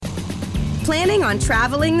Planning on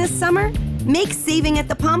traveling this summer? Make saving at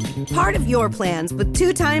the pump part of your plans with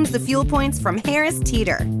 2 times the fuel points from Harris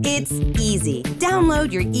Teeter. It's easy.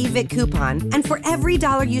 Download your eVic coupon, and for every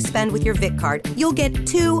 $1 you spend with your Vic card, you'll get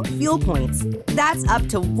 2 fuel points. That's up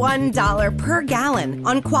to $1 per gallon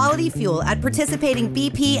on quality fuel at participating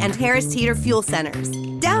BP and Harris Teeter fuel centers.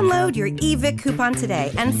 Download your eVic coupon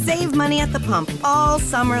today and save money at the pump all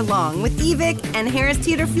summer long with eVic and Harris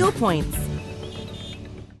Teeter fuel points.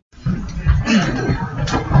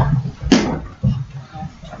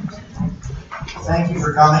 Thank you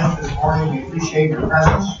for coming this morning. We appreciate your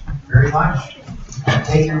presence very much.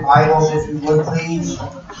 Take your Bibles, if you would, please.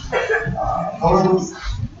 Go to Luke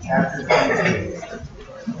chapter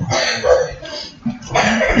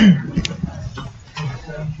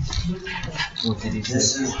 22.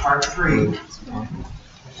 This is part 3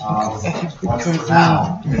 of what's for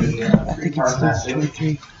now, the 3-part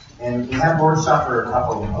message. And we had Lord's Supper a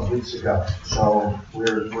couple of weeks ago. So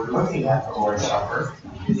we're looking at the Lord's Supper,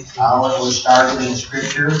 how it was started in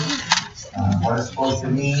Scripture, what it's supposed to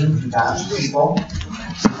mean to God's people.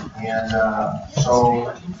 And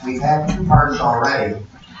so we've had 2 parts already.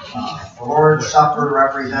 The Lord's Supper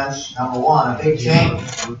represents, number 1, a big change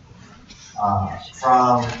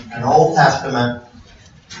from an Old Testament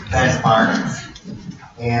benchmark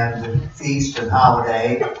and feast and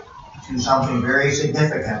holiday to something very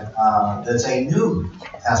significant that's a New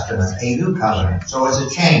Testament, a new covenant. So it's a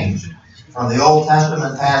change from the Old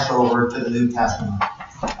Testament Passover to the New Testament.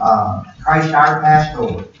 Christ our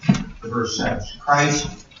Passover, the verse says.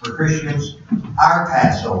 Christ, for Christians, our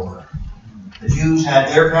Passover. The Jews had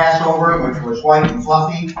their Passover, which was white and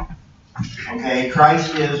fluffy. Okay,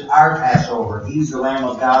 Christ is our Passover. He's the Lamb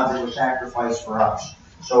of God that was sacrificed for us.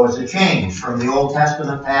 So it's a change from the Old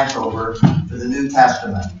Testament Passover to the New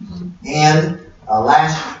Testament. And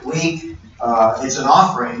last week, it's an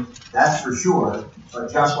offering, that's for sure.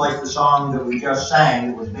 But just like the song that we just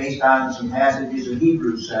sang, it was based on some passages in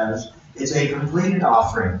Hebrews says, it's a completed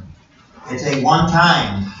offering. It's a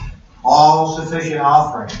one-time, all-sufficient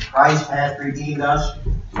offering. Christ hath redeemed us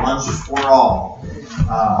once for all.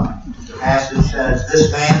 The passage says,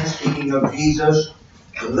 this man, speaking of Jesus,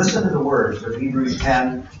 listen to the words of Hebrews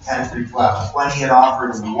 10 through 12. When he had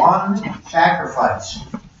offered one sacrifice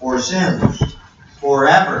for sins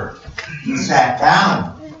forever, he sat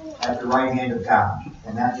down at the right hand of God.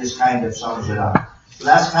 And that just kind of sums it up. So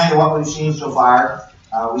that's kind of what we've seen so far.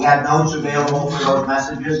 We had notes available for those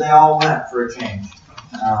messages. They all went for a change.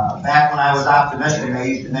 Back when I was optimistic, I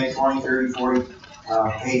used to make 20, 30, 40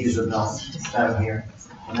 pages of notes instead of here.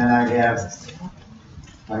 And then I'd have,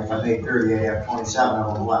 like if I made 30, I'd have 27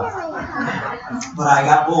 of them left. But I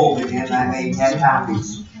got bold again, and I made 10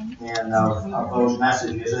 copies of those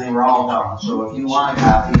messages, and they were all done. So if you want a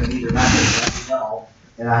copy of either message, let me know.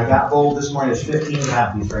 And I got bold this morning. There's 15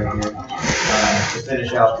 copies right here to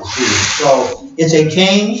finish out the series. So it's a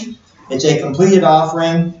change. It's a completed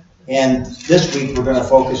offering. And this week we're going to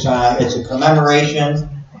focus on, it's a commemoration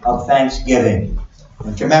of Thanksgiving.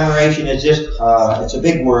 And commemoration is just, it's a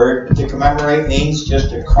big word. To commemorate means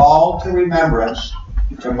just to call to remembrance,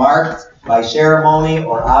 to mark by ceremony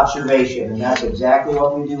or observation. And that's exactly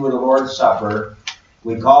what we do with the Lord's Supper.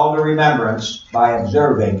 We call to remembrance by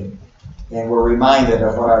observing. And we're reminded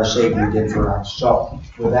of what our Savior did for us. So,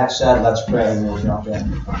 with that said, let's pray and we'll jump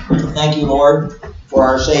in. Thank you, Lord, for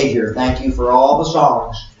our Savior. Thank you for all the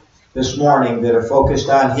songs this morning that are focused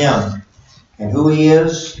on Him and who He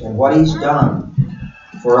is and what He's done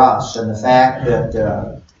for us. And the fact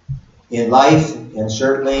that in life and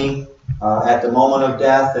certainly at the moment of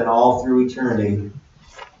death and all through eternity,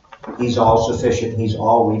 He's all sufficient. He's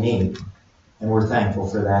all we need. And we're thankful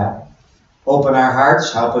for that. Open our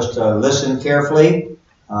hearts, help us to listen carefully,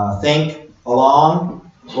 think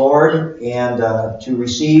along, Lord, and to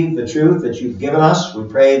receive the truth that You've given us. We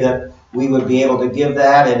pray that we would be able to give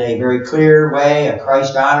that in a very clear way, a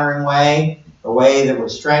Christ-honoring way, a way that would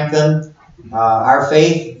strengthen our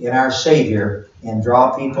faith in our Savior and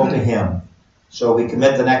draw people to Him. So we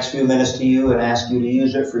commit the next few minutes to You and ask You to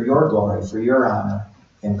use it for Your glory, for Your honor.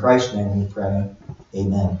 In Christ's name we pray.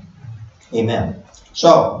 Amen. Amen.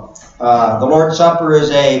 So, the Lord's Supper is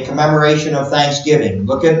a commemoration of Thanksgiving.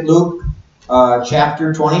 Look at Luke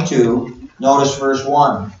chapter 22. Notice verse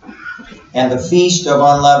 1. And the feast of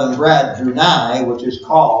unleavened bread drew nigh, which is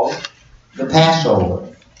called the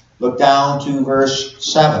Passover. Look down to verse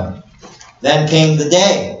 7. Then came the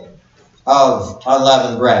day of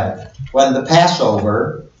unleavened bread, when the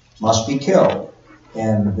Passover must be killed.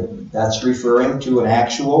 And that's referring to an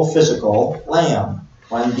actual physical lamb.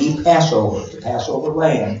 When the Passover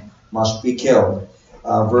lamb, must be killed.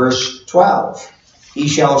 Verse 12. he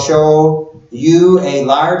shall show you a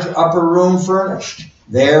large upper room furnished.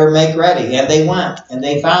 There make ready. And they went, and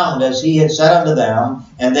they found as he had said unto them,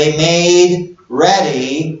 and they made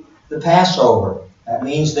ready the Passover. That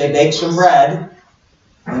means they baked some bread,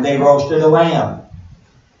 and they roasted a lamb.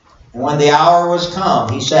 And when the hour was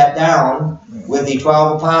come, he sat down with the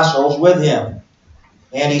 12 apostles with him.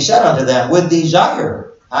 And he said unto them, with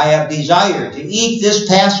desire, I have desired to eat this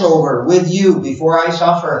Passover with you before I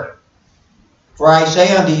suffer. For I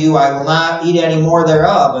say unto you, I will not eat any more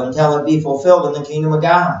thereof until it be fulfilled in the kingdom of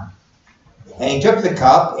God. And he took the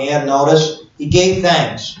cup, and notice, he gave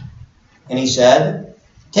thanks. And he said,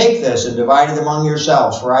 take this and divide it among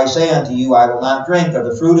yourselves. For I say unto you, I will not drink of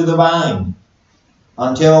the fruit of the vine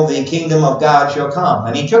until the kingdom of God shall come.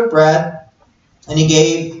 And he took bread, and he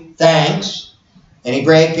gave thanks, and he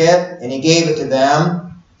brake it, and he gave it to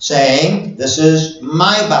them, saying, this is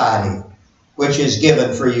my body, which is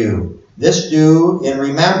given for you. This do in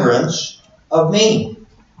remembrance of me.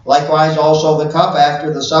 Likewise also the cup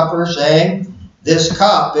after the supper, saying, this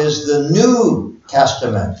cup is the New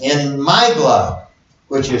Testament in my blood,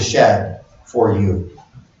 which is shed for you.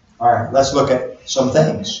 All right, let's look at some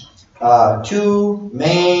things. Two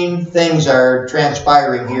main things are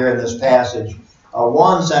transpiring here in this passage.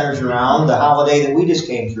 One centers around the holiday that we just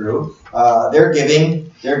came through. They're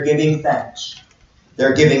giving thanks.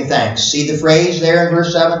 They're giving thanks. See the phrase there in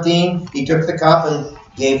verse 17? He took the cup and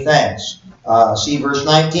gave thanks. See verse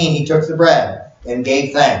 19? He took the bread and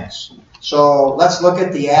gave thanks. So let's look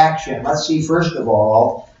at the action. Let's see first of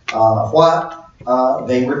all what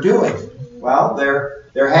they were doing. Well,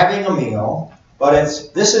 they're having a meal, but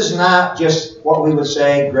this is not just what we would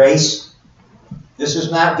say grace. This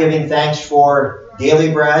is not giving thanks for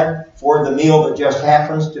daily bread, for the meal that just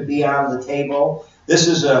happens to be on the table. This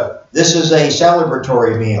is a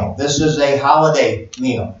celebratory meal. This is a holiday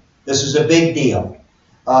meal. This is a big deal.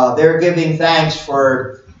 They're giving thanks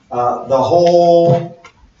for the whole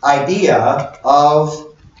idea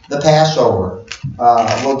of the Passover.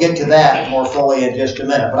 We'll get to that more fully in just a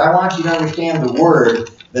minute. But I want you to understand the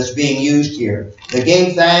word that's being used here. They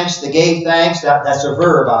gave thanks, that's a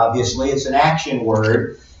verb, obviously. It's an action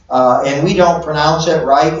word. And we don't pronounce it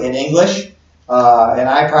right in English. And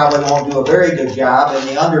I probably won't do a very good job in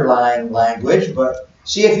the underlying language, but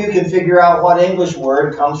see if you can figure out what English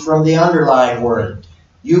word comes from the underlying word.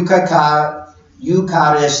 Eucharisteo.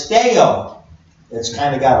 It's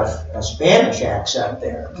kind of got a Spanish accent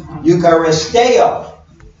there. Eucharisteo.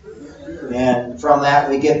 And from that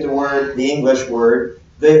we get the English word,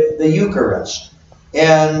 the Eucharist.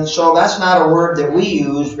 And so that's not a word that we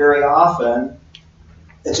use very often.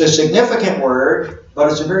 It's a significant word,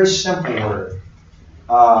 but it's a very simple word.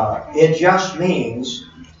 It just means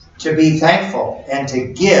to be thankful and to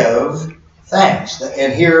give thanks.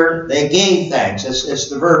 And here they gave thanks. It's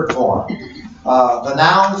the verb form. The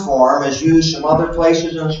noun form is used some other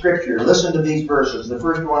places in Scripture. Listen to these verses. The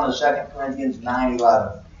first one is 2 Corinthians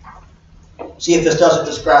 9:11. See if this doesn't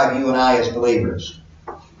describe you and I as believers.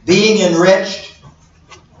 Being enriched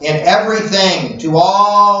in everything to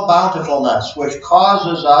all bountifulness, which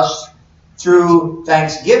causes us through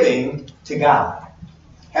thanksgiving to God.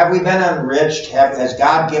 Have we been enriched? Has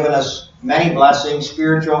God given us many blessings,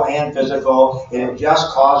 spiritual and physical, and it just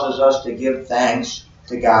causes us to give thanks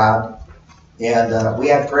to God? And we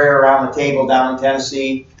had prayer around the table down in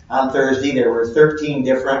Tennessee on Thursday. There were 13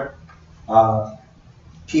 different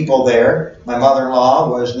people there. My mother-in-law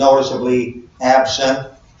was noticeably absent,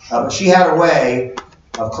 but she had a way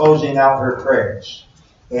of closing out her prayers.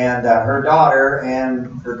 And her daughter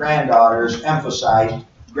and her granddaughters emphasized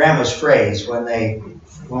Grandma's phrase when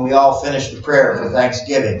we all finished the prayer for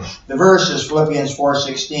Thanksgiving. The verse is Philippians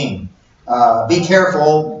 4:16. Be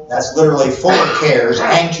careful, that's literally full of cares,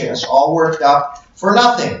 anxious, all worked up for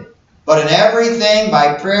nothing, but in everything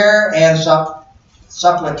by prayer and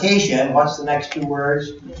supplication, what's the next two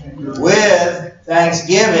words? With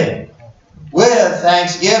thanksgiving. With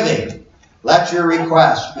thanksgiving. Let your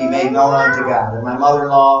requests be made known unto God. And my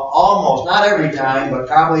mother-in-law, almost, not every time, but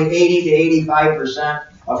probably 80 to 85%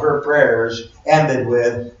 of her prayers ended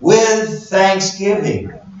with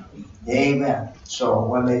thanksgiving. Amen. So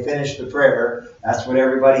when they finished the prayer, that's what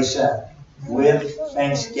everybody said. With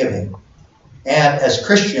thanksgiving. And as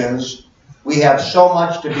Christians, we have so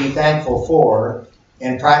much to be thankful for,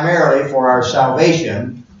 and primarily for our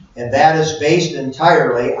salvation, and that is based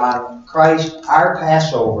entirely on Christ, our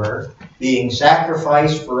Passover, being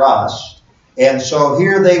sacrificed for us. And so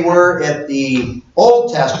here they were at the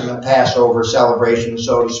Old Testament Passover celebration,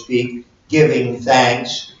 so to speak, giving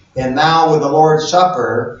thanks. And now with the Lord's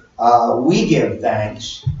Supper, we give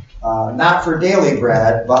thanks not for daily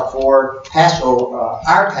bread, but for Passover,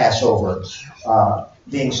 our Passover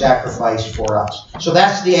being sacrificed for us. So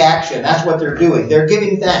that's the action. That's what they're doing. They're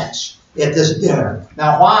giving thanks at this dinner.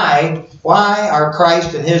 Now, why are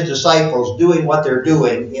Christ and his disciples doing what they're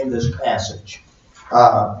doing in this passage?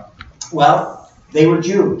 Well, they were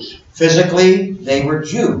Jews. Physically, they were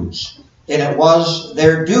Jews. And it was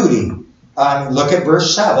their duty. Look at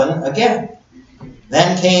verse 7 again.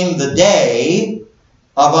 Then came the day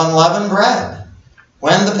of unleavened bread,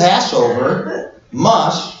 when the Passover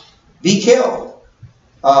must be killed.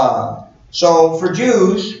 So for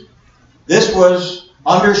Jews, this was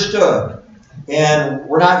understood. And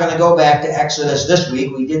we're not going to go back to Exodus this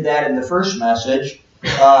week. We did that in the first message.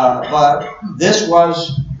 But this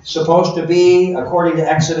was supposed to be, according to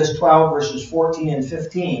Exodus 12, verses 14 and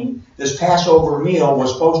 15, this Passover meal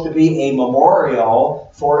was supposed to be a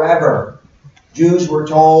memorial forever. Jews were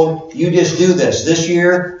told, you just do this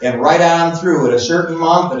year and right on through. At a certain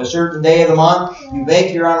month, at a certain day of the month, you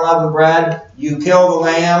bake your unleavened bread, you kill the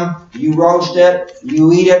lamb, you roast it,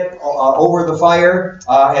 you eat it over the fire,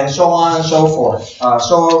 and so on and so forth.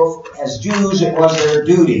 So as Jews, it was their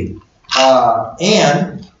duty.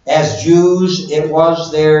 And as Jews, it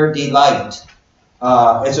was their delight.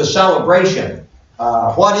 It's a celebration.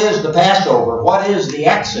 What is the Passover? What is the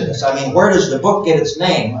Exodus? I mean, where does the book get its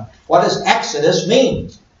name? What does Exodus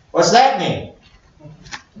mean? What's that mean?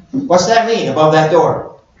 What's that mean above that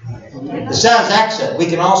door? It says exit. We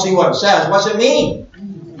can all see what it says. What's it mean?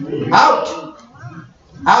 Out.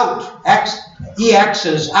 Out. EX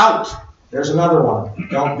is out. There's another one.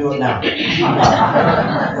 Don't do it now.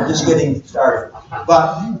 We're just getting started.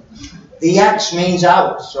 But the X means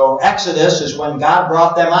out. So Exodus is when God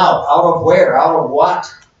brought them out. Out of where? Out of what?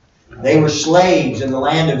 They were slaves in the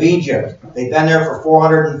land of Egypt. They'd been there for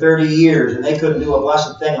 430 years, and they couldn't do a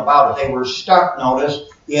blessed thing about it. They were stuck, notice,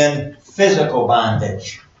 in physical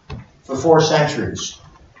bondage for 4 centuries.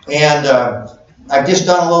 And I've just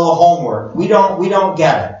done a little homework. We don't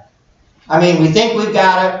get it. I mean, we think we've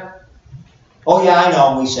got it. Oh yeah, I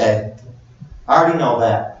know, we say. I already know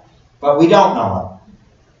that. But we don't know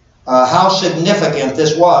it. How significant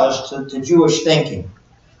this was to Jewish thinking.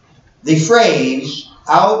 The phrase,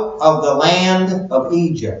 out of the land of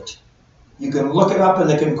Egypt. You can look it up in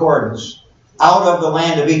the concordance. Out of the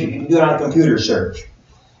land of Egypt. You can do it on a computer search.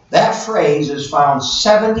 That phrase is found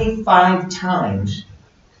 75 times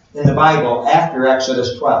in the Bible after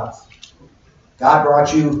Exodus 12. God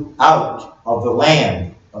brought you out of the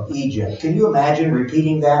land of Egypt. Can you imagine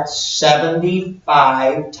repeating that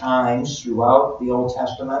 75 times throughout the Old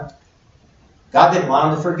Testament? God didn't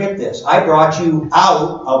want them to forget this. I brought you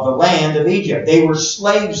out of the land of Egypt. They were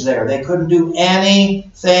slaves there. They couldn't do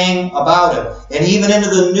anything about it. And even into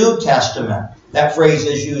the New Testament, that phrase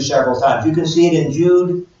is used several times. You can see it in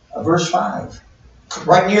Jude, verse 5.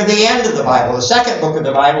 Right near the end of the Bible. The second book of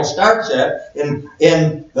the Bible starts it.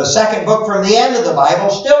 In the second book from the end of the Bible,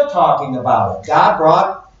 still talking about it. God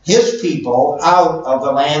brought his people out of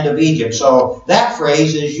the land of Egypt. So that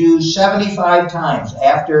phrase is used 75 times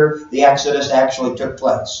after the Exodus actually took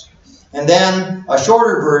place. And then a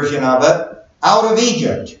shorter version of it, out of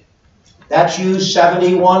Egypt. That's used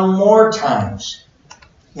 71 more times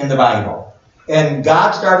in the Bible. And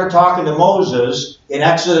God started talking to Moses in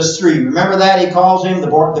Exodus 3. Remember that? He calls him the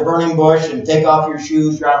burning bush and take off your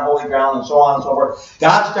shoes, you're on holy ground, and so on and so forth.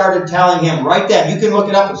 God started telling him right then. You can look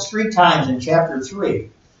it up. It's 3 times in chapter 3.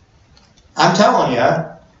 I'm telling you,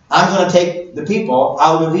 I'm going to take the people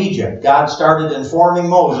out of Egypt. God started informing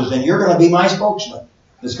Moses, and you're going to be my spokesman.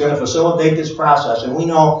 It's going to facilitate this process. And we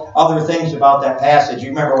know other things about that passage. You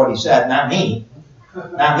remember what he said, not me.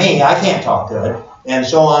 Not me. I can't talk good. And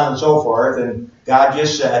so on and so forth. And God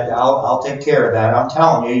just said, I'll take care of that. I'm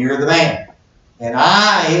telling you, you're the man. And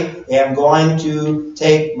I am going to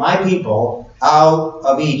take my people out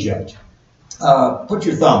of Egypt. Put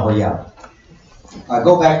your thumb where you are.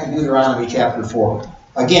 Go back to Deuteronomy chapter 4.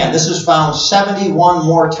 Again, this is found 71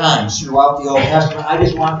 more times throughout the Old Testament. I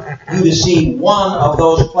just want you to see one of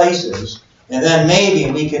those places, and then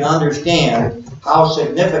maybe we can understand how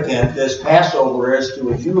significant this Passover is to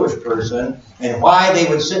a Jewish person and why they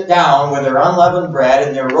would sit down with their unleavened bread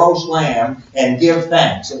and their roast lamb and give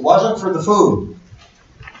thanks. It wasn't for the food.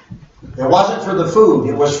 It wasn't for the food.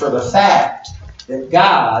 It was for the fact that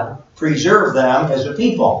God preserved them as a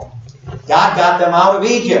people. God got them out of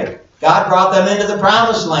Egypt. God brought them into the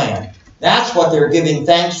promised land. That's what they're giving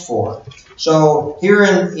thanks for. So here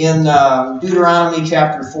in Deuteronomy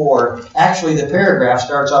chapter 4, actually the paragraph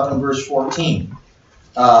starts up in verse 14.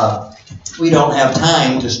 We don't have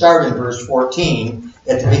time to start in verse 14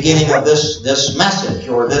 at the beginning of this message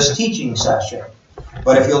or this teaching session.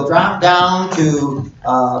 But if you'll drop down to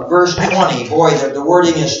verse 20, boy, the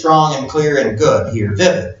wording is strong and clear and good here,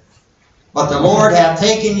 vivid. But the Lord hath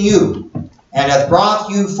taken you, and hath brought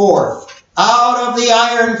you forth out of the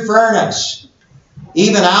iron furnace,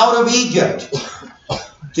 even out of Egypt,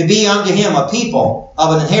 to be unto him a people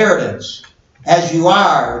of an inheritance, as you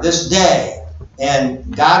are this day.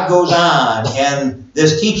 And God goes on, and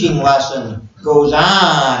this teaching lesson goes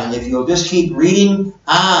on. And if you'll just keep reading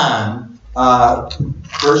on,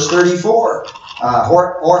 verse 34,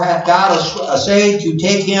 or hath God essayed to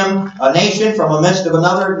take him a nation from amidst of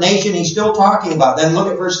another nation? He's still talking about. Then look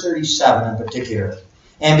at verse 37 in particular.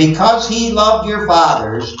 And because he loved your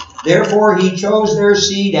fathers, therefore he chose their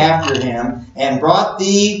seed after him, and brought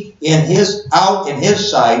thee out in his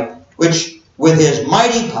sight, which with his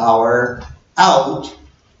mighty power out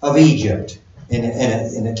of Egypt. And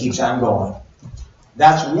it keeps on going.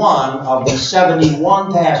 That's one of the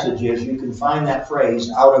 71 passages you can find that phrase,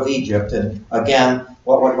 out of Egypt. And again,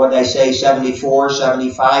 what did I say, 74,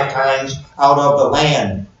 75 times out of the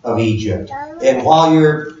land of Egypt. And while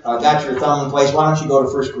you're got your thumb in place, why don't you go to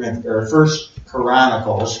 1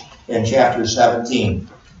 Chronicles in chapter 17.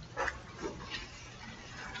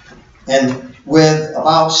 And with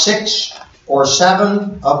about 6 or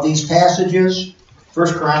 7 of these passages,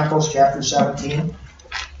 1 Chronicles chapter 17,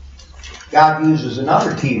 God uses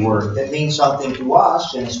another key word that means something to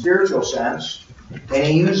us in a spiritual sense, and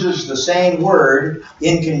he uses the same word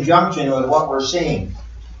in conjunction with what we're seeing.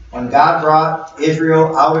 When God brought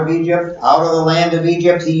Israel out of Egypt, out of the land of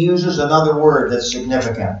Egypt, he uses another word that's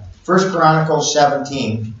significant. 1 Chronicles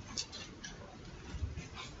 17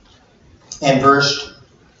 and verse,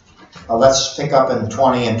 let's pick up in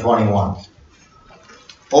 20 and 21.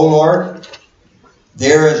 O Lord,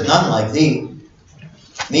 there is none like thee,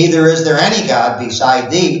 neither is there any God beside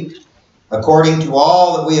thee, according to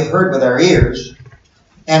all that we have heard with our ears.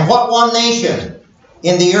 And what one nation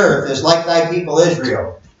in the earth is like thy people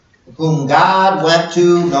Israel, whom God went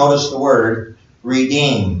to, notice the word,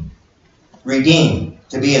 redeem. Redeem,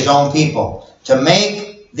 to be his own people. To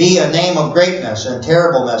make thee a name of greatness and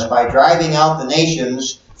terribleness by driving out the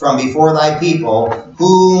nations from before thy people,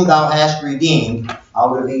 whom thou hast redeemed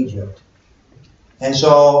out of Egypt. And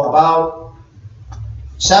so about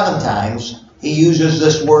 7 times he uses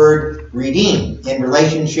this word redeem in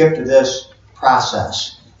relationship to this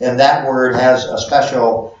process. And that word has a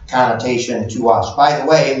special connotation to us. By the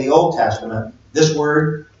way, in the Old Testament, this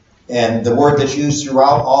word and the word that's used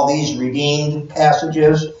throughout all these redeemed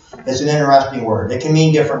passages is an interesting word. It can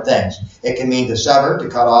mean different things. It can mean to sever, to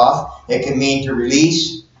cut off. It can mean to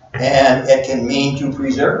release. And it can mean to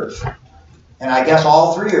preserve. And I guess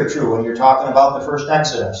all 3 are true when you're talking about the first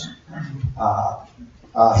Exodus.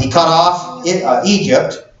 He cut off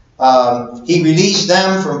Egypt. He released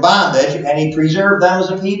them from bondage, and he preserved them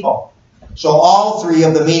as a people. So all 3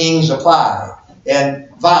 of the meanings apply. And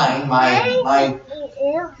Vine, my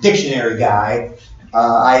dictionary guy,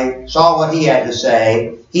 I saw what he had to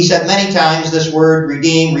say. He said many times this word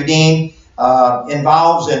redeem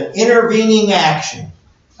involves an intervening action.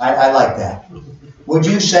 I like that. Would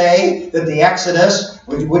you say that the Exodus,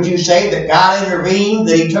 would you say that God intervened,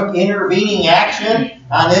 that he took intervening action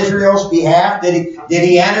on Israel's behalf? Did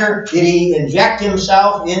he inject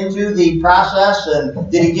himself into the process,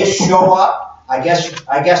 and did he just show up? I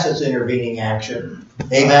guess it's intervening action.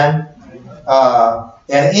 Amen?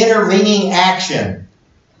 An intervening action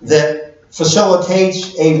that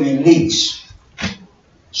facilitates a release.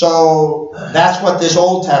 So that's what this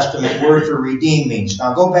Old Testament word for redeem means.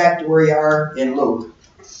 Now go back to where you are in Luke.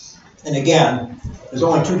 And again, there's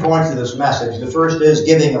only 2 points to this message. The first is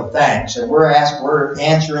giving of thanks. And we're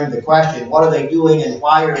answering the question, what are they doing and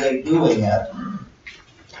why are they doing it?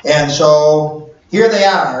 And so here they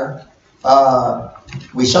are.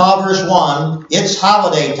 We saw verse 1. It's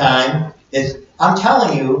holiday time. I'm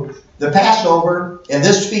telling you, the Passover and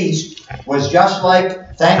this feast was just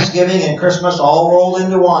like Thanksgiving and Christmas all rolled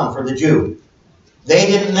into one for the Jew. They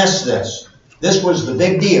didn't miss this. This was the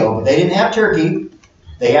big deal. But they didn't have turkey.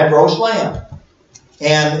 They had roast lamb.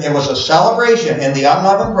 And it was a celebration. And the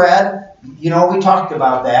unleavened bread, we talked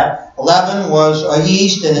about that. Leaven was a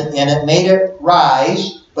yeast and it made it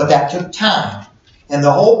rise, but that took time. And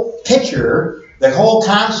the whole picture, the whole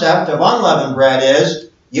concept of unleavened bread is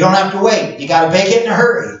you don't have to wait. You got to bake it in a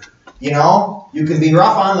hurry. You can be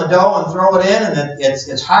rough on the dough and throw it in, and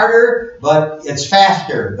it's harder, but it's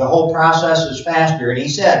faster. The whole process is faster. And he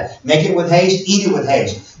said, make it with haste, eat it with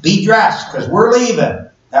haste. Be dressed, because we're leaving.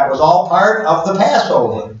 That was all part of the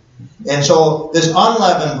Passover. And so this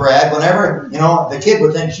unleavened bread, whenever, the kid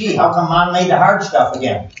would think, gee, how come Mom made the hard stuff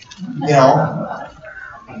again?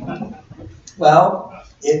 Well,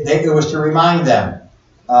 it was to remind them.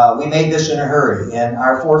 We made this in a hurry, and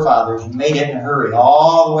our forefathers made it in a hurry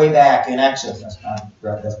all the way back in Exodus.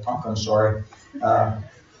 That's pumpkin story.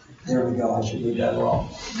 There we go. I should read that wrong.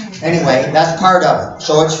 Anyway, that's part of it.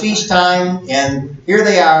 So it's feast time, and here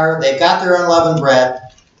they are. They've got their unleavened bread.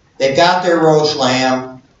 They've got their roast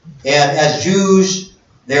lamb. And as Jews,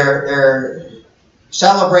 they're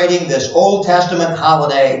celebrating this Old Testament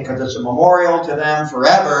holiday because it's a memorial to them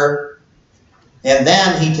forever. And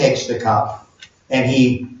then he takes the cup and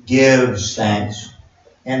he gives thanks.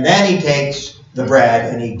 And then he takes the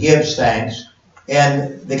bread and he gives thanks.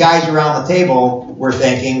 And the guys around the table were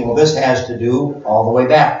thinking, well, this has to do all the way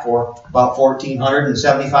back for about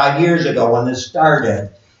 1,475 years ago when this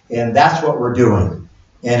started. And that's what we're doing.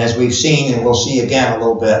 And as we've seen, and we'll see again a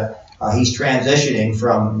little bit, he's transitioning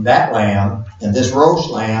from that lamb and this roast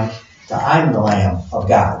lamb to I'm the Lamb of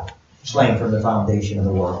God, slain from the foundation of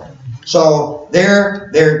the world. So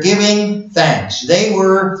they're giving thanks. They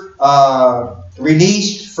were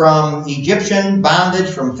released from Egyptian bondage,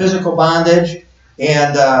 from physical bondage,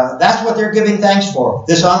 and that's what they're giving thanks for.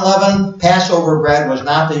 This unleavened Passover bread was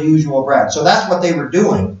not the usual bread. So that's what they were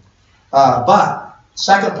doing. But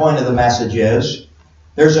second point of the message is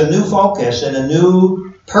there's a new focus and a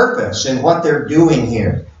new purpose in what they're doing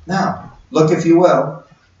here. Now, look if you will,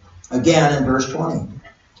 again in verse 20.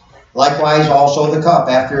 Likewise also the cup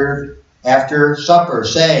after supper,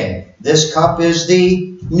 saying, this cup is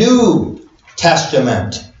the New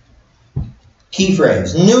Testament. Key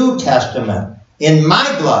phrase, New Testament. In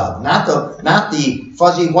my blood, not the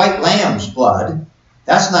fuzzy white lamb's blood.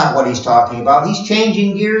 That's not what he's talking about. He's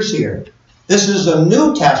changing gears here. This is a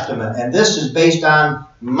New Testament, and this is based on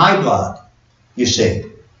my blood, you see.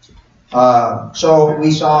 So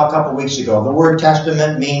we saw a couple weeks ago, the word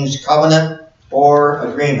testament means covenant or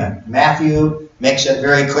agreement. Matthew makes it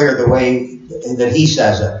very clear the way that he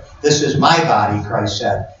says it. This is my body, Christ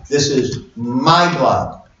said. This is my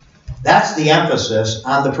blood. That's the emphasis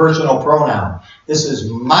on the personal pronoun. This is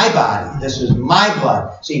my body. This is my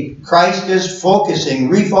blood. See, Christ is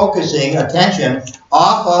refocusing attention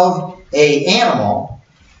off of an animal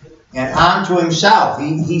and onto himself.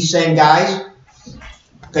 He's saying, guys,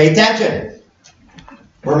 pay attention.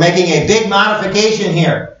 We're making a big modification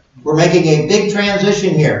here. We're making a big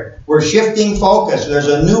transition here. We're shifting focus. There's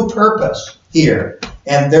a new purpose here.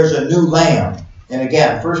 And there's a new lamb. And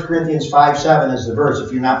again, 1 Corinthians 5:7 is the verse.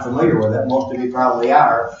 If you're not familiar with it, most of you probably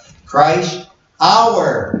are. Christ,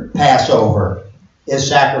 our Passover, is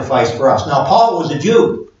sacrificed for us. Now, Paul was a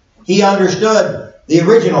Jew. He understood the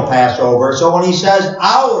original Passover. So when he says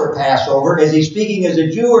our Passover, is he speaking as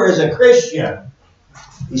a Jew or as a Christian?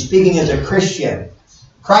 He's speaking as a Christian.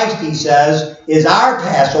 Christ, he says, is our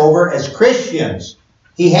Passover as Christians.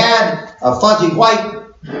 He had a fuzzy white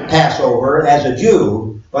Passover as a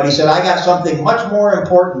Jew, but he said, I got something much more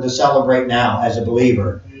important to celebrate now as a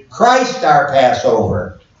believer. Christ, our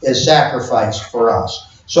Passover, is sacrificed for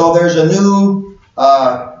us. So there's a new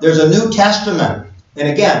Testament. And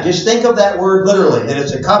again, just think of that word literally, that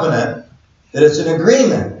it's a covenant, that it's an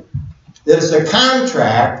agreement, that it's a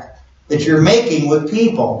contract that you're making with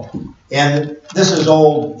people. And this is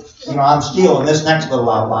old, I'm stealing this next little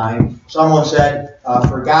outline. Someone said,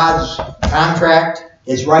 for God's contract,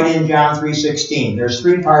 it's right in John 3:16. There's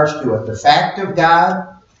three parts to it. The fact of God,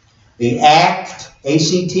 the act,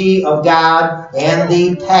 A-C-T, of God, and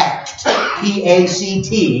the pact,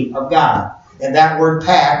 P-A-C-T, of God. And that word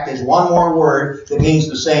pact is one more word that means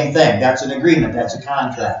the same thing. That's an agreement. That's a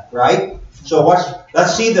contract, right? So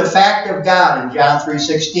let's see the fact of God in John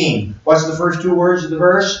 3:16. What's the first two words of the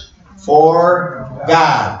verse? For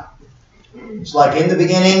God. It's like in the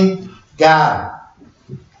beginning, God.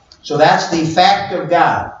 So that's the fact of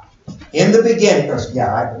God. In the beginning,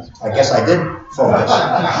 yeah, I guess I did focus.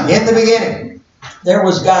 In the beginning, there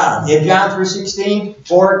was God. In John 3:16,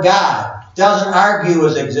 for God. Doesn't argue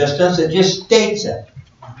his existence, it just states it.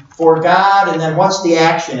 For God, and then what's the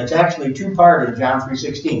action? It's actually two-part in John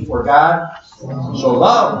 3:16. For God so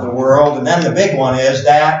loved the world, and then the big one is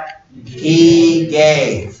that he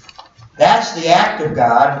gave. That's the act of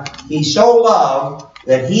God. He so loved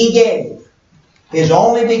that he gave his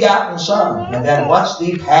only begotten Son. And then what's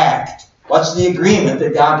the pact? What's the agreement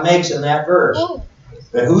that God makes in that verse?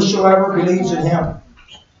 That whosoever believes in him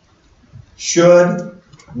should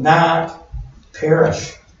not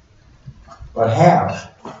perish, but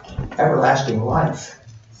have everlasting life.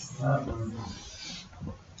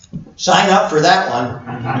 Sign up for that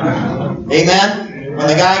one. Amen? When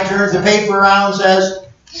the guy turns the paper around and says,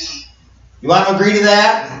 you want to agree to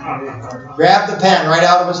that? Grab the pen right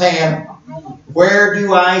out of his hand. Where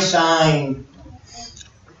do I sign?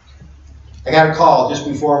 I got a call just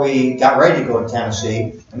before we got ready to go to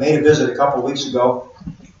Tennessee. I made a visit a couple of weeks ago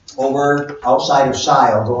over outside of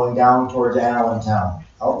Sile, going down towards Allentown,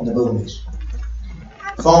 out in the boonies.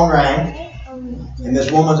 Phone rang, and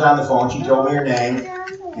this woman's on the phone. She told me her name,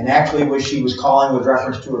 and actually she was calling with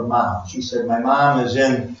reference to her mom. She said, my mom is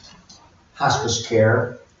in hospice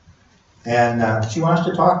care, and she wants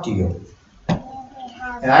to talk to you.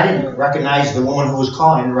 And I didn't recognize the woman who was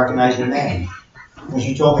calling, I didn't recognize her name. When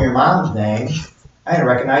she told me her mom's name, I didn't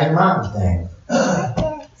recognize her mom's name.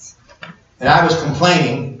 And I was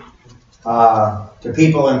complaining to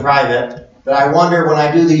people in private that I wonder when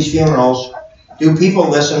I do these funerals, do people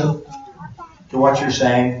listen to what you're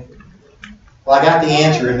saying? Well, I got the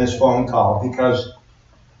answer in this phone call, because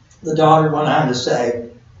the daughter went on to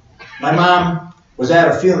say, my mom was at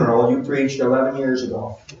a funeral you preached 11 years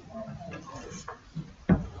ago.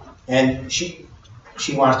 And she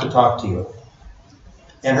wants to talk to you.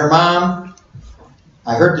 And her mom,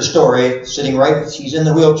 I heard the story, she's in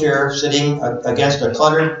the wheelchair, sitting against a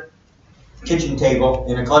cluttered kitchen table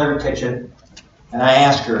in a cluttered kitchen. And I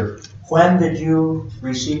asked her, when did you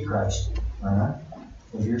receive Christ?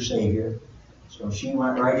 As your Savior. So she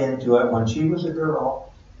went right into it. When she was a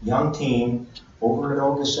girl, young teen, over at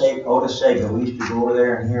Otisega, we used to go over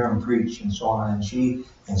there and hear him preach and so on. And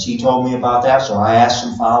she told me about that, so I asked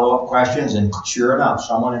some follow-up questions, and sure enough,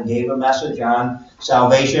 someone gave a message on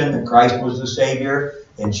salvation, that Christ was the Savior,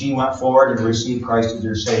 and she went forward and received Christ as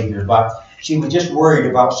her Savior. But she was just worried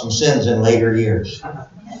about some sins in later years.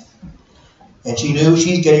 And she knew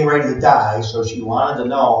she's getting ready to die, so she wanted to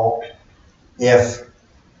know if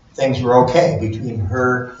things were okay between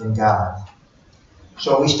her and God.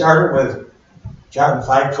 So we started with John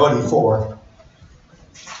 5:24.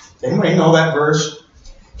 Anybody know that verse?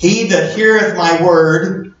 He that heareth my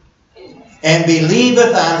word and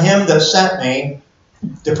believeth on him that sent me,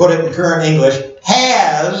 to put it in current English,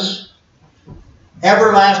 has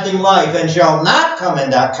everlasting life, and shall not come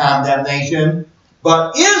into condemnation,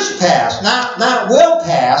 but is passed, not will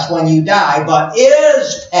pass when you die, but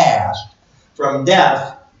is passed from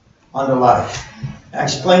death unto life. I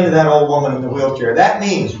explained to that old woman in the wheelchair, that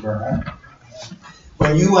means, Verna,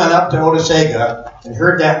 when you went up to Otisega and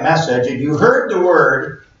heard that message, and you heard the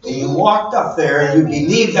word, and you walked up there and you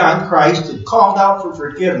believed on Christ and called out for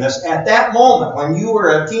forgiveness, at that moment, when you were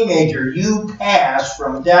a teenager, you passed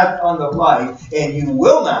from death unto life, and you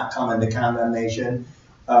will not come into condemnation.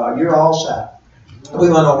 You're all set. We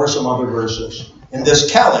went over some other verses. And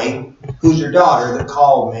this Kelly, who's her daughter that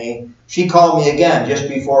called me, she called me again just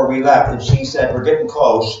before we left, and she said, we're getting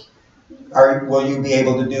close. Will you be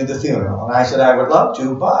able to do the funeral? And I said, I would love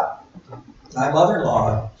to, but my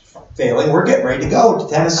mother-in-law failing, we're getting ready to go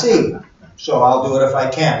to Tennessee. So I'll do it if I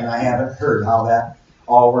can. And I haven't heard how that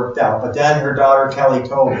all worked out. But then her daughter Kelly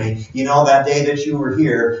told me, you know, that day that you were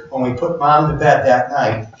here, when we put Mom to bed that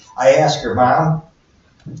night, I asked her, Mom,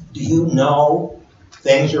 do you know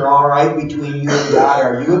things are all right between you and God?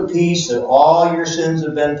 Are you at peace that all your sins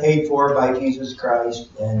have been paid for by Jesus Christ?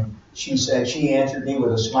 And she said, she answered me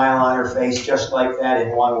with a smile on her face, just like that,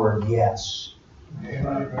 in one word, yes.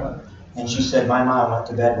 Amen. And she said, my mom went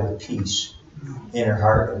to bed with peace in her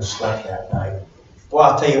heart and slept that night. Well,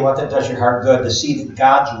 I'll tell you what, that does your heart good to see that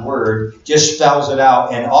God's Word just spells it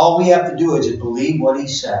out. And all we have to do is just believe what He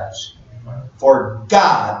says. For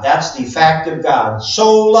God, that's the fact of God,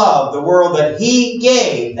 so loved the world that He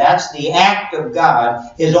gave, that's the act of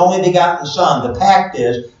God, His only begotten Son. The pact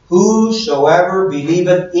is, whosoever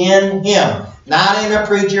believeth in Him. Not in a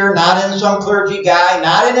preacher, not in some clergy guy,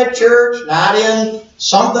 not in a church, not in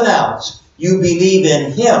something else. You believe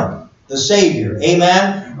in Him, the Savior.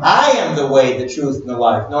 Amen? I am the way, the truth, and the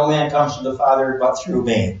life. No man comes to the Father but through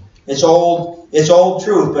me. It's old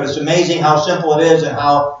truth, but it's amazing how simple it is and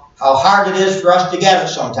how hard it is for us to get it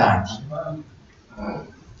sometimes.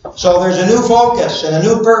 So there's a new focus and a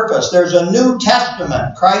new purpose. There's a New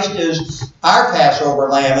Testament. Christ is our Passover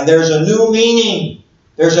lamb, and there's a new meaning.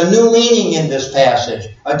 There's a new meaning in this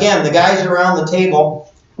passage. Again, the guys around the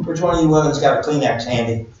table, which one of you women's got a Kleenex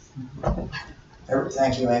handy?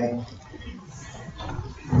 Thank you, Amy.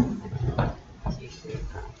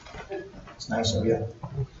 It's nice of you.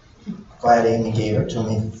 Glad Amy gave it to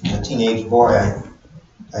me. As a teenage boy,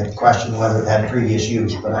 I questioned whether it had previous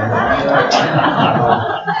use, but I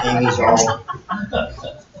know Amy's all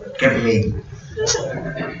giving me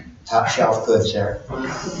top shelf goods there.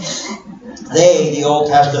 They, the Old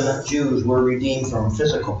Testament Jews, were redeemed from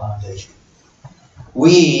physical bondage.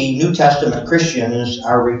 We, New Testament Christians,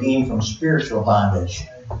 are redeemed from spiritual bondage.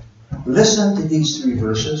 Listen to these three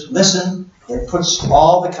verses. Listen. It puts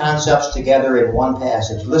all the concepts together in one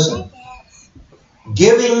passage. Listen.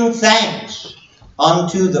 giving thanks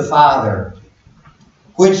unto the Father,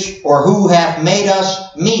 who hath made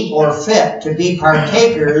us meet or fit to be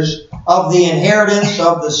partakers of the inheritance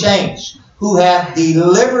of the saints, who hath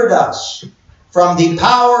delivered us from the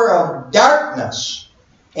power of darkness,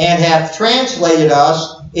 and hath translated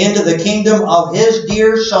us into the kingdom of his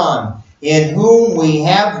dear Son, in whom we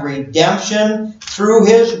have redemption through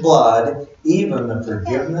his blood, even the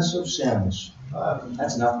forgiveness of sins.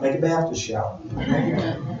 That's enough to make a Baptist shout.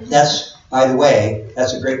 That's, by the way,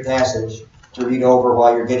 that's a great passage to read over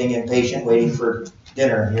while you're getting impatient, waiting for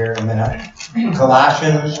dinner here in a minute.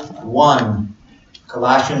 Colossians 1,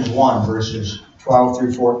 verses 12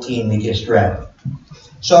 through 14 we just read.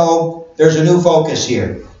 So, there's a new focus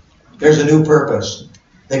here. There's a new purpose.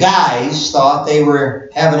 The guys thought they were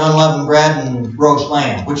having unleavened bread and roast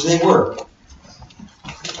lamb, which they were.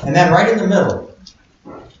 And then right in the middle,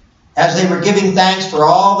 as they were giving thanks for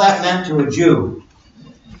all that meant to a Jew,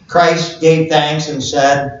 Christ gave thanks and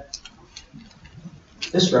said,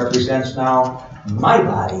 this represents now my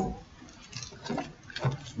body,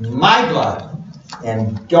 my blood.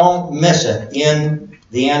 And don't miss it in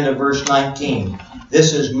the end of verse 19.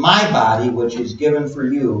 This is my body which is given for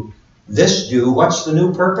you. This do, what's the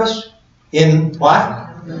new purpose? In what?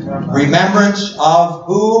 Remembrance of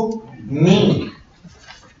who? Me.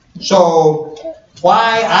 So,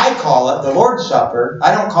 why I call it the Lord's Supper,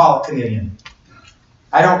 I don't call it communion.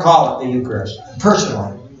 I don't call it the Eucharist,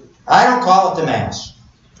 personally. I don't call it the Mass.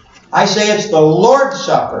 I say it's the Lord's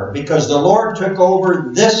Supper because the Lord took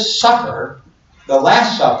over this supper, the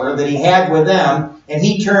Last Supper that he had with them, and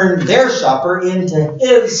he turned their supper into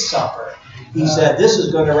his supper. He said, this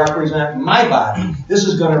is going to represent my body. This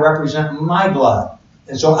is going to represent my blood.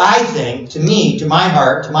 And so I think, to me, to my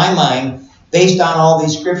heart, to my mind, based on all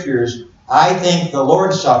these scriptures, I think the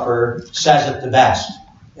Lord's Supper says it the best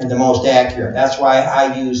and the most accurate. That's why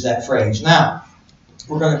I use that phrase. Now,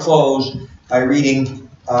 we're going to close by reading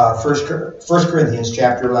 1 Corinthians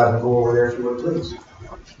chapter 11. Go over there if you would, please.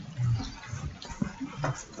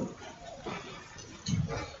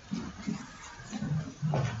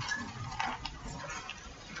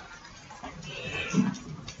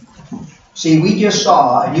 See, we just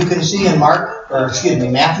saw, and you can see in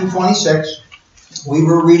Matthew 26, we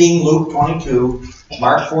were reading Luke 22,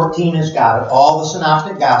 Mark 14 has got it. All the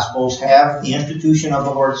synoptic gospels have the institution of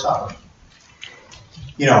the Lord's Supper.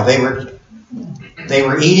 You know, they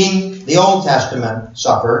were eating the Old Testament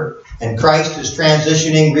supper, and Christ is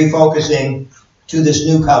transitioning, refocusing to this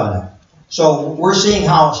new covenant. So we're seeing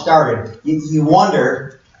how it started. You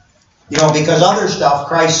wonder, because other stuff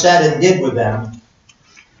Christ said and did with them,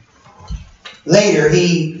 later,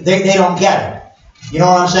 they don't get it. You know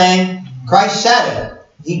what I'm saying? Christ said it.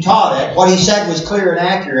 He taught it. What he said was clear and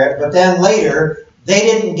accurate. But then later, they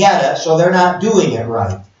didn't get it, so they're not doing it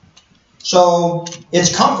right. So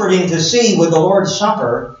it's comforting to see with the Lord's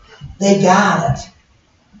Supper, they got it.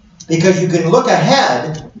 Because you can look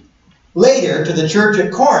ahead later to the church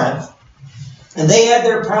at Corinth, and they had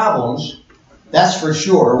their problems. That's for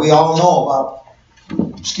sure. We all know about,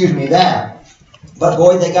 that. But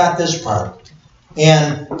boy, they got this part.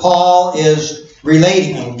 And Paul is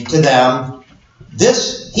relating to them.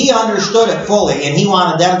 He understood it fully, and he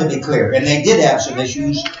wanted them to be clear. And they did have some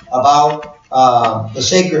issues about the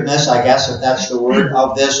sacredness, I guess, if that's the word,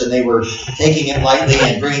 of this, and they were taking it lightly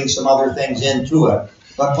and bringing some other things into it.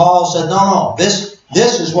 But Paul said, no, this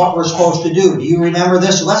is what we're supposed to do. Do you remember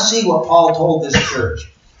this? Let's see what Paul told this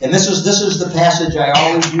church. And this is the passage I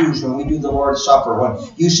always use when we do the Lord's Supper.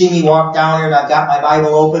 When you see me walk down here and I've got my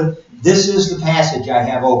Bible open, this is the passage I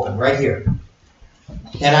have open right here.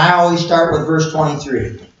 And I always start with verse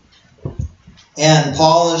 23. And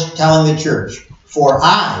Paul is telling the church, for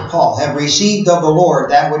I, Paul, have received of the Lord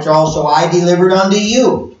that which also I delivered unto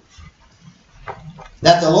you.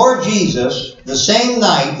 That the Lord Jesus, the same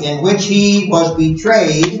night in which he was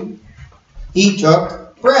betrayed, he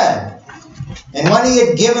took bread. And when he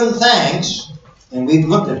had given thanks, and we've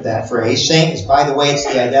looked at that phrase, saints, by the way, it's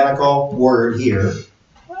the identical word here.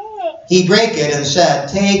 He brake it and said,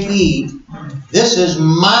 take, eat, this is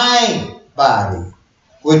my body,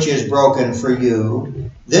 which is broken for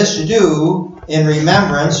you. This do in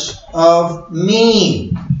remembrance of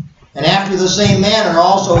me. And after the same manner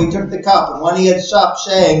also he took the cup, and when he had supped,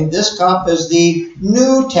 saying, this cup is the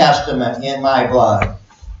New Testament in my blood.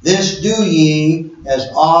 This do ye as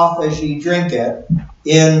oft as ye drink it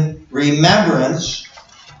in remembrance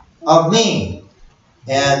of me.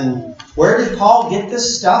 And where did Paul get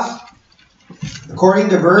this stuff? According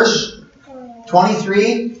to verse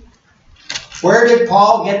 23, where did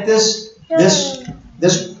Paul get this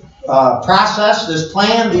process, this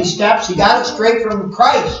plan, these steps. He got it straight from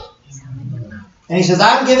Christ. And he says,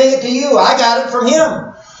 I'm giving it to you. I got it from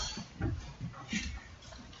him.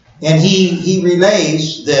 And he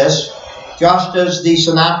relays this just as the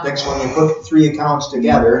synoptics, when you put the three accounts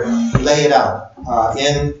together, lay it out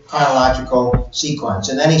in chronological sequence.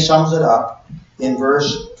 And then he sums it up in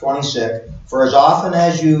verse 26. For as often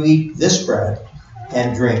as you eat this bread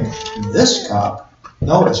and drink this cup,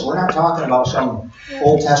 notice, we're not talking about some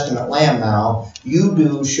Old Testament lamb now. You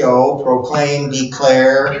do show, proclaim,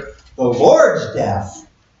 declare the Lord's death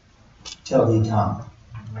till he come.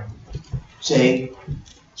 See?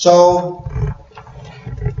 So,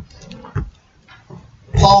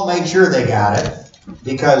 Paul made sure they got it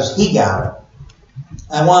because he got it.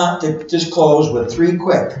 I want to just close with three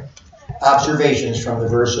quick observations from the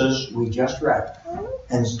verses we just read,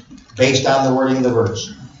 and based on the wording of the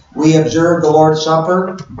verse. We observe the Lord's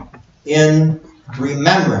Supper in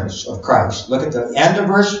remembrance of Christ. Look at the end of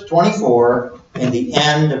verse 24 and the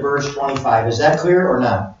end of verse 25. Is that clear or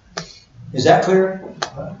not? Is that clear?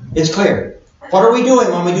 It's clear. What are we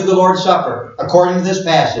doing when we do the Lord's Supper? According to this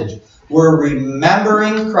passage, we're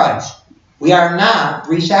remembering Christ. We are not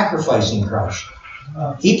re-sacrificing Christ.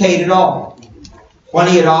 He paid it all. When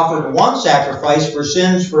he had offered one sacrifice for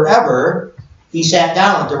sins forever, he sat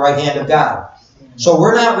down at the right hand of God. So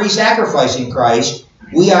we're not re-sacrificing Christ.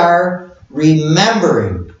 We are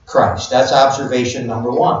remembering Christ. That's observation number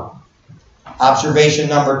one. Observation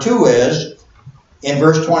number two is, in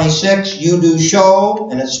verse 26, you do show,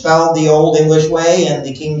 and it's spelled the Old English way in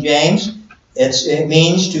the King James. It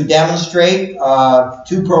means to demonstrate,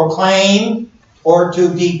 to proclaim, or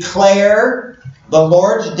to declare the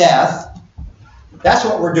Lord's death. That's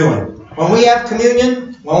what we're doing. When we have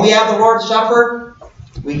communion, when we have the Lord's Supper,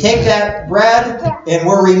 we take that bread and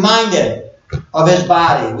we're reminded of his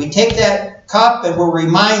body. We take that cup and we're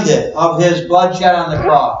reminded of his blood shed on the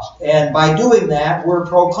cross. And by doing that, we're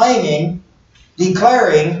proclaiming,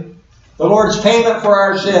 declaring the Lord's payment for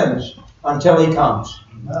our sins until he comes.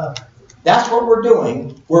 That's what we're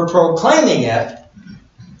doing. We're proclaiming it,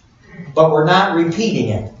 but we're not repeating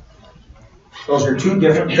it. Those are two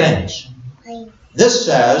different things. This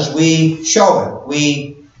says we show it,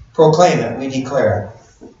 we proclaim it, we declare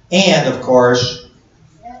it. And, of course,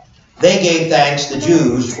 they gave thanks, the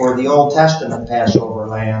Jews, for the Old Testament Passover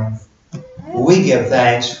lamb. We give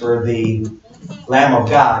thanks for the Lamb of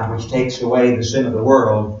God, which takes away the sin of the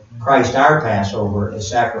world. Christ, our Passover, is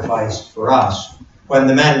sacrificed for us. When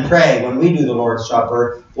the men pray, when we do the Lord's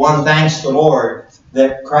Supper, one thanks the Lord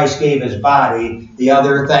that Christ gave his body. The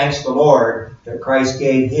other thanks the Lord that Christ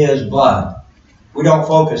gave his blood. We don't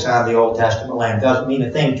focus on the Old Testament lamb. It doesn't mean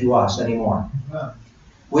a thing to us anymore.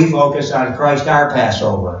 We focus on Christ, our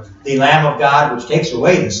Passover, the Lamb of God, which takes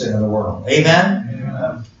away the sin of the world. Amen?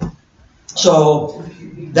 Amen. So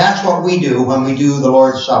that's what we do when we do the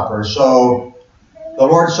Lord's Supper. So the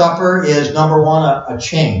Lord's Supper is, number one, a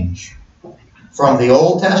change from the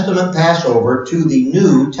Old Testament Passover to the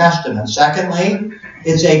New Testament. Secondly,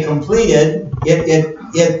 it's a completed,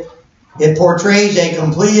 it portrays a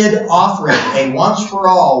completed offering, a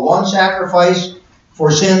once-for-all, one sacrifice for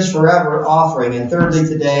sins forever offering. And thirdly,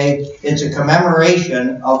 today, it's a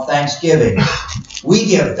commemoration of thanksgiving. We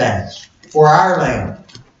give thanks for our Lamb,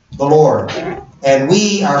 the Lord. And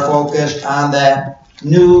we are focused on that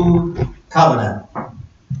new covenant.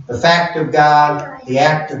 The fact of God, the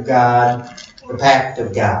act of God, the pact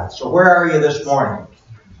of God. So where are you this morning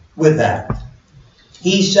with that?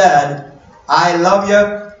 He said, I love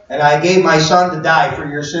you, and I gave my son to die for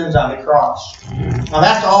your sins on the cross. Now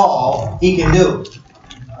that's all he can do.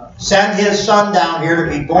 Send his son down here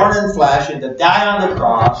to be born in flesh and to die on the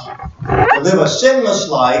cross, to live a sinless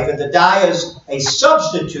life and to die as a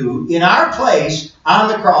substitute in our place on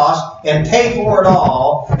the cross and pay for it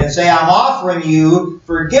all and say, I'm offering you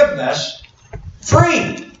forgiveness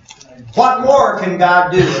free. What more can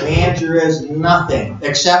God do? And the answer is nothing,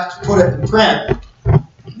 except put it in print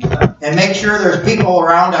and make sure there's people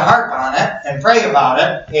around to harp on it and pray about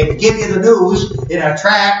it and give you the news in a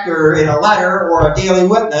tract or in a letter or a daily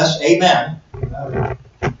witness. Amen.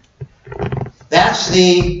 That's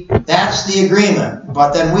the agreement.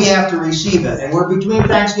 But then we have to receive it. And we're between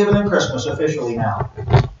Thanksgiving and Christmas officially now.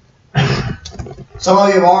 Some of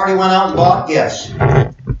you have already went out and bought gifts.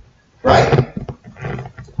 Right?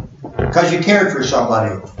 Because you cared for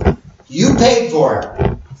somebody. You paid for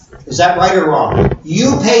it. Is that right or wrong?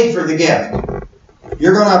 You paid for the gift.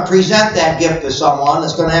 You're going to present that gift to someone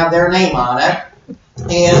that's going to have their name on it.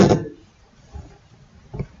 And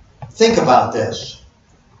think about this.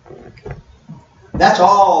 That's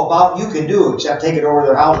all about you can do except take it over to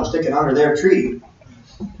their house and stick it under their tree.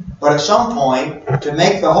 But at some point, to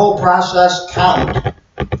make the whole process count,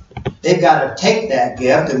 they've got to take that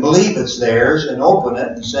gift and believe it's theirs and open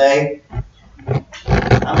it and say,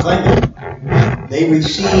 I'm claiming it. They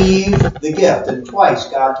receive the gift. And twice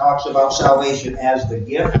God talks about salvation as the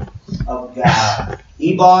gift of God.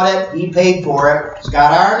 He bought it. He paid for it. It's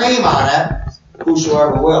got our name on it.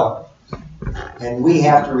 Whosoever will. And we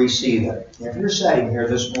have to receive it. If you're sitting here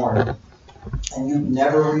this morning and you've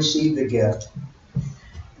never received the gift,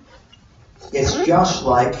 it's just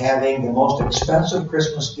like having the most expensive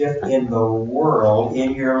Christmas gift in the world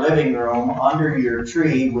in your living room under your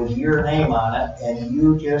tree with your name on it, and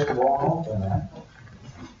you just won't open it.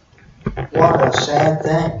 What a sad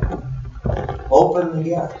thing. Open the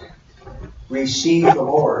gift. Receive the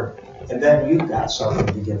Lord, and then you've got something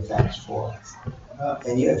to give thanks for.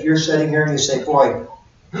 And if you're sitting here and you say, boy,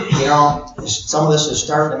 some of this is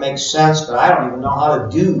starting to make sense, but I don't even know how to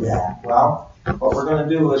do that. Well, what we're going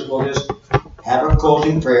to do is we'll just have a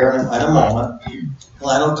closing prayer in a moment.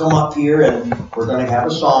 Glenn will come up here and we're going to have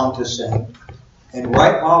a song to sing. And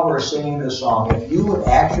right while we're singing the song, if you would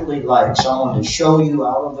actually like someone to show you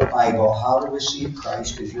out of the Bible how to receive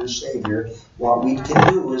Christ as your Savior, what we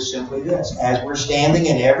can do is simply this. As we're standing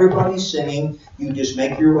and everybody's singing, you just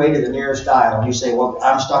make your way to the nearest aisle and you say, well,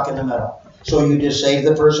 I'm stuck in the middle. So you just say to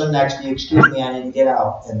the person next to you, excuse me, I need to get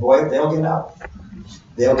out. And boy, they'll get out.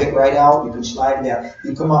 They'll get right out. You can slide down.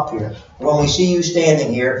 You come up here. When we see you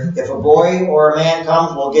standing here, if a boy or a man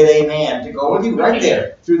comes, we'll get a man to go with you right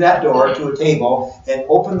there through that door to a table and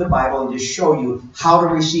open the Bible and just show you how to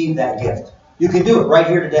receive that gift. You can do it right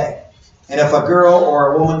here today. And if a girl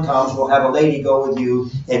or a woman comes, we'll have a lady go with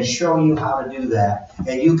you and show you how to do that.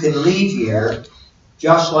 And you can leave here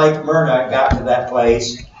just like Myrna got to that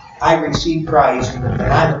place. I received Christ, and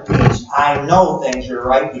I'm at peace. I know things are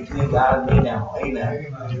right between God and me now. Amen.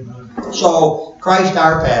 So, Christ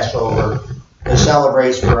our Passover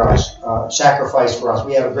celebrates for us, sacrifice for us.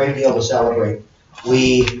 We have a great deal to celebrate.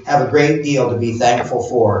 We have a great deal to be thankful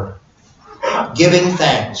for. Giving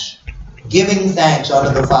thanks. Giving thanks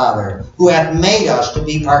unto the Father, who hath made us to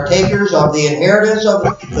be partakers of the inheritance of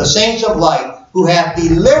the saints of light, who hath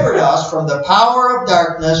delivered us from the power of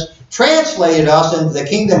darkness, translated us into the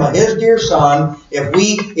kingdom of His dear Son,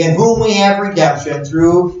 in whom we have redemption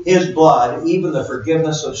through His blood, even the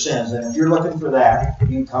forgiveness of sins. And if you're looking for that,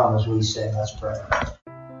 you come as we sing. Let's pray.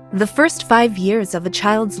 The first 5 years of a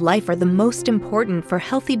child's life are the most important for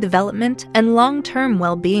healthy development and long-term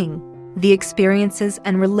well-being. The experiences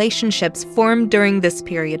and relationships formed during this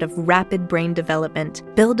period of rapid brain development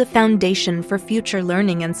build a foundation for future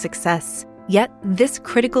learning and success. Yet, this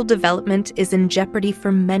critical development is in jeopardy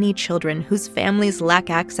for many children whose families lack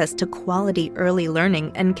access to quality early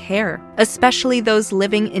learning and care, especially those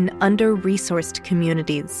living in under-resourced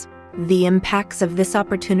communities. The impacts of this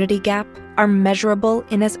opportunity gap are measurable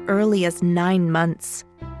in as early as 9 months.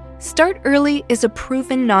 Start Early is a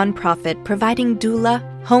proven nonprofit providing doula,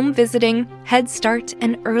 home visiting, Head Start,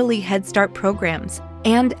 and early Head Start programs,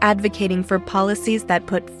 and advocating for policies that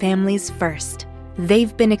put families first.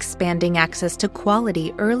 They've been expanding access to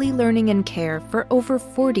quality early learning and care for over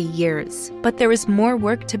 40 years, but there is more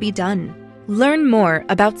work to be done. Learn more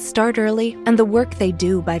about Start Early and the work they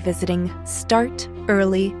do by visiting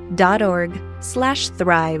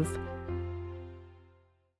startearly.org/thrive.